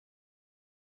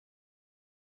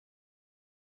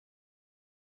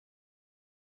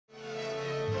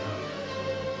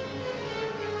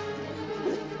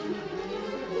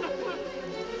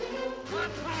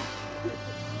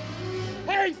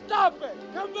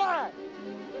back!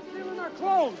 They're stealing our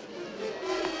clothes!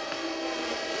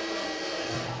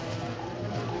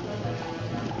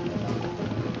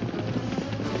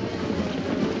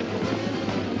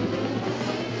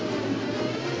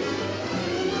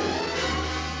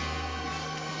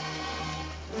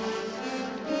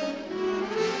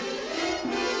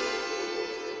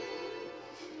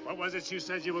 What was it you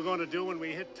said you were going to do when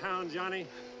we hit town, Johnny?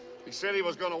 He said he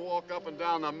was going to walk up and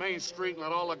down the main street and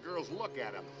let all the girls look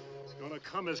at him. It's going to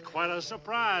come as quite a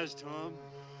surprise to him.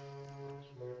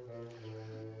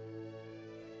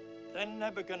 Then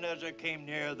Nebuchadnezzar came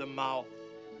near the mouth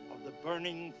of the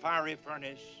burning fiery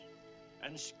furnace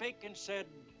and spake and said,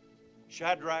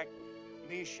 Shadrach,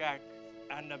 Meshach,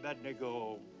 and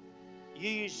Abednego,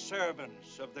 ye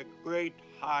servants of the great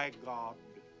high God,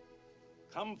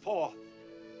 come forth,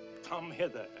 come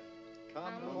hither.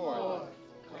 Come forth,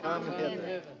 come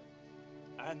hither.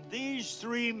 And these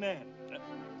three men,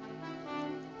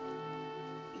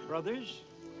 brothers,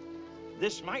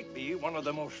 this might be one of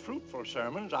the most fruitful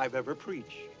sermons I've ever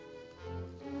preached.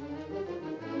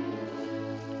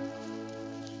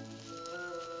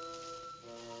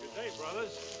 Good day,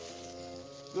 brothers.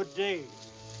 Good day,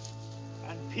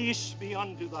 and peace be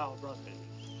unto thou, brothers.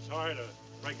 Sorry to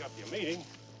break up your meeting.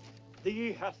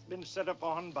 Thee hath been set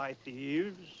upon by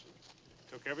thieves.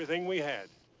 Took everything we had.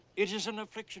 It is an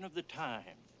affliction of the times.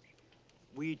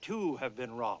 We too have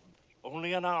been robbed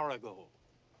only an hour ago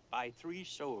by 3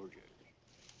 soldiers.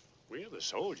 We're the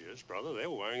soldiers, brother. They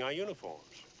were wearing our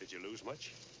uniforms. Did you lose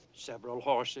much? Several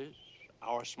horses,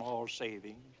 our small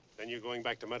savings. Then you're going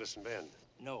back to Medicine Bend.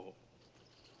 No.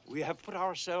 We have put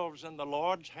ourselves in the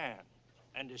Lord's hand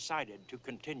and decided to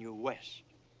continue west.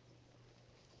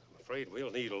 I'm afraid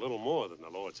we'll need a little more than the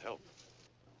Lord's help.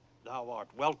 Thou art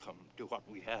welcome to what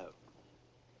we have.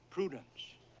 Prudence.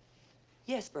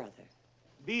 Yes, brother.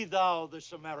 Be thou the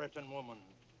Samaritan woman.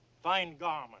 Find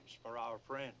garments for our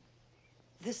friend.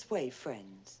 This way,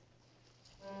 friends.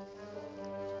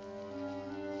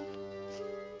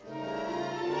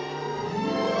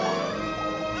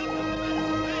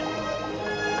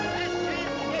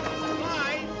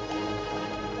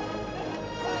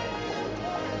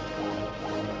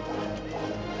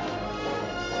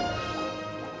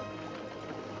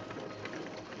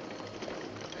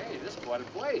 Hey, this is quite a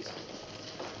place.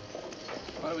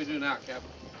 What do we do now, Captain?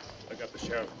 Look up the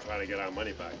sheriff and try to get our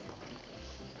money back.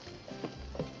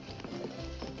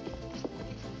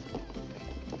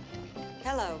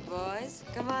 Hello, boys.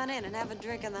 Come on in and have a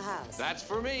drink in the house. That's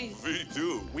for me. Me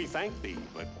too. We thank thee,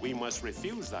 but we must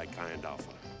refuse thy kind offer.